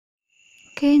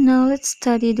Okay, now let's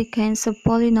study the kinds of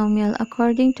polynomial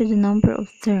according to the number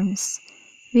of terms.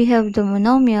 We have the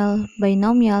monomial,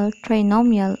 binomial,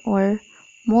 trinomial, or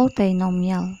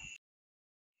multinomial.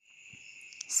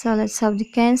 So let's have the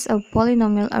kinds of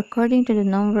polynomial according to the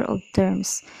number of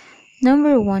terms.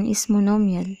 Number 1 is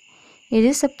monomial. It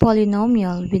is a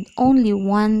polynomial with only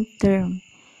one term.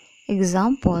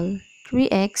 Example,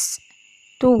 3x,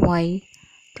 2y,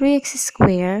 3x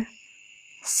squared,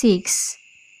 6.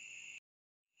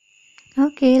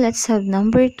 Okay, let's have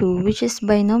number 2, which is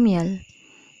binomial.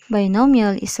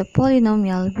 Binomial is a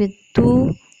polynomial with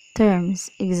two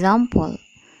terms. Example,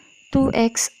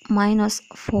 2x minus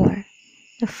 4.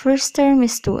 The first term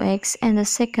is 2x and the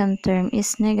second term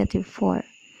is negative 4.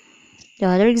 The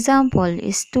other example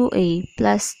is 2a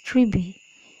plus 3b.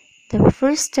 The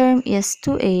first term is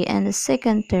 2a and the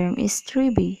second term is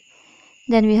 3b.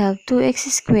 Then we have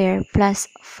 2x squared plus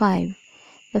 5.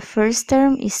 The first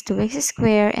term is 2x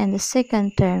squared and the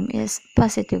second term is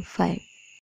positive 5.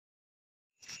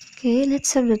 Okay,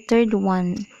 let's have the third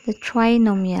one, the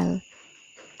trinomial.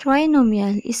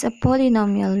 Trinomial is a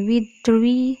polynomial with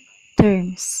three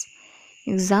terms.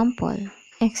 Example,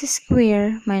 x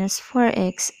squared minus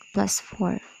 4x plus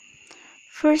 4.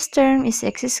 First term is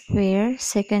x squared,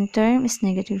 second term is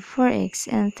negative 4x,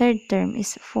 and third term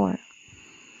is 4.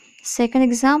 Second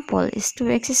example is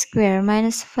 2x squared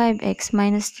minus 5x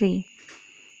minus 3.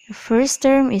 The first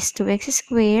term is 2x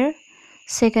squared,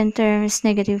 second term is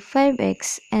negative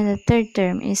 5x, and the third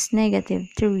term is negative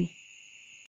 3.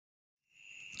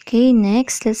 Okay,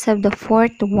 next let's have the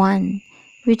fourth one,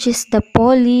 which is the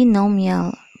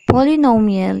polynomial.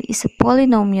 Polynomial is a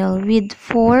polynomial with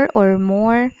 4 or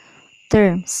more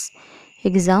terms.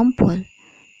 Example,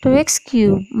 2x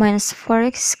cubed minus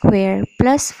 4x squared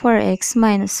plus 4x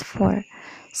minus 4.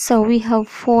 So we have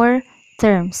 4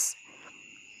 terms,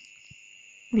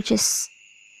 which is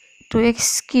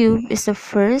 2x cubed is the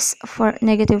first,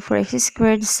 negative 4x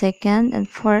squared the second, and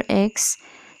 4x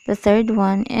the third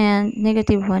one, and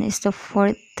negative 1 is the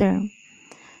fourth term.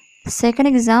 The second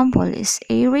example is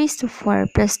a raised to 4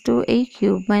 plus 2a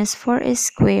cubed minus 4a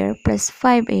squared plus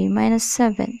 5a minus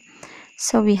 7.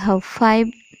 So we have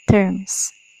 5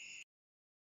 terms.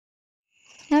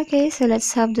 Okay, so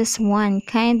let's have this one,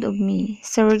 kind of me.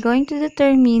 So we're going to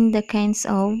determine the kinds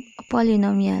of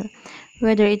polynomial,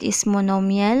 whether it is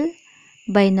monomial,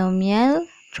 binomial,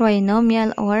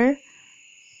 trinomial, or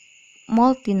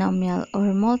multinomial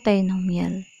or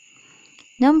multinomial.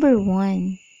 Number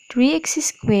 1, 3x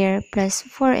squared plus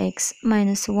 4x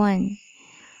minus 1.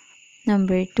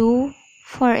 Number 2,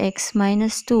 4x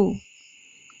minus 2.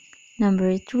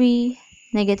 Number 3,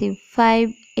 negative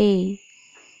 5a.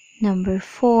 Number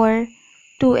 4,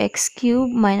 2x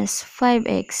cubed minus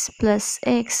 5x plus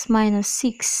x minus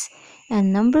 6.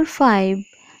 And number 5,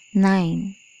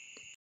 9.